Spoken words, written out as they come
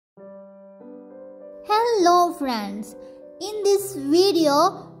Hello friends, in this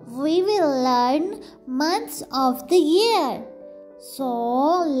video we will learn months of the year.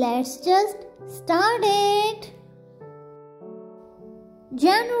 So let's just start it.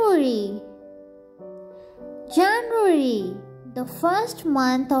 January. January. The first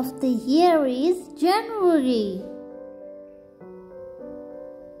month of the year is January.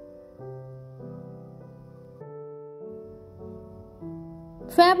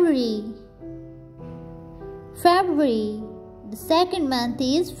 February. February. The second month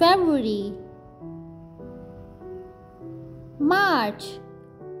is February. March.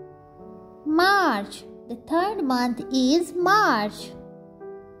 March. The third month is March.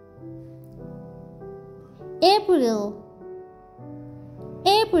 April.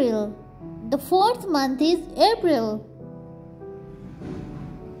 April. The fourth month is April.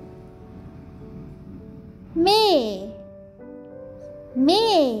 May.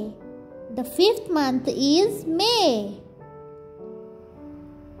 May. The fifth month is May.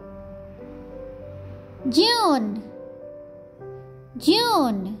 June.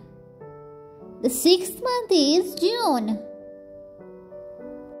 June. The sixth month is June.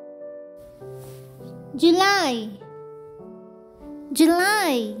 July.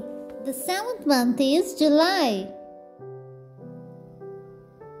 July. The seventh month is July.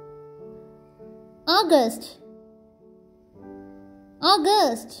 August.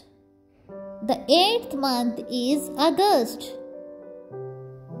 August. The eighth month is August.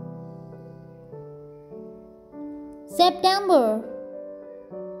 September.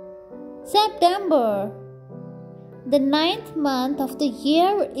 September. The ninth month of the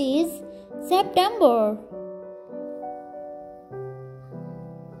year is September.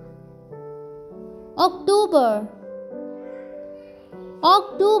 October.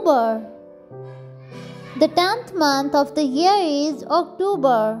 October. The 10th month of the year is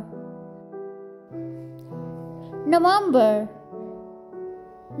October. November.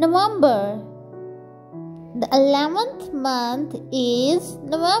 November. The 11th month is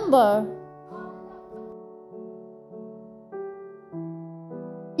November.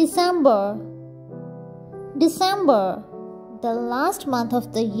 December. December. The last month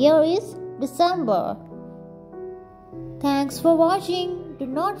of the year is December. Thanks for watching. Do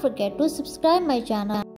not forget to subscribe my channel.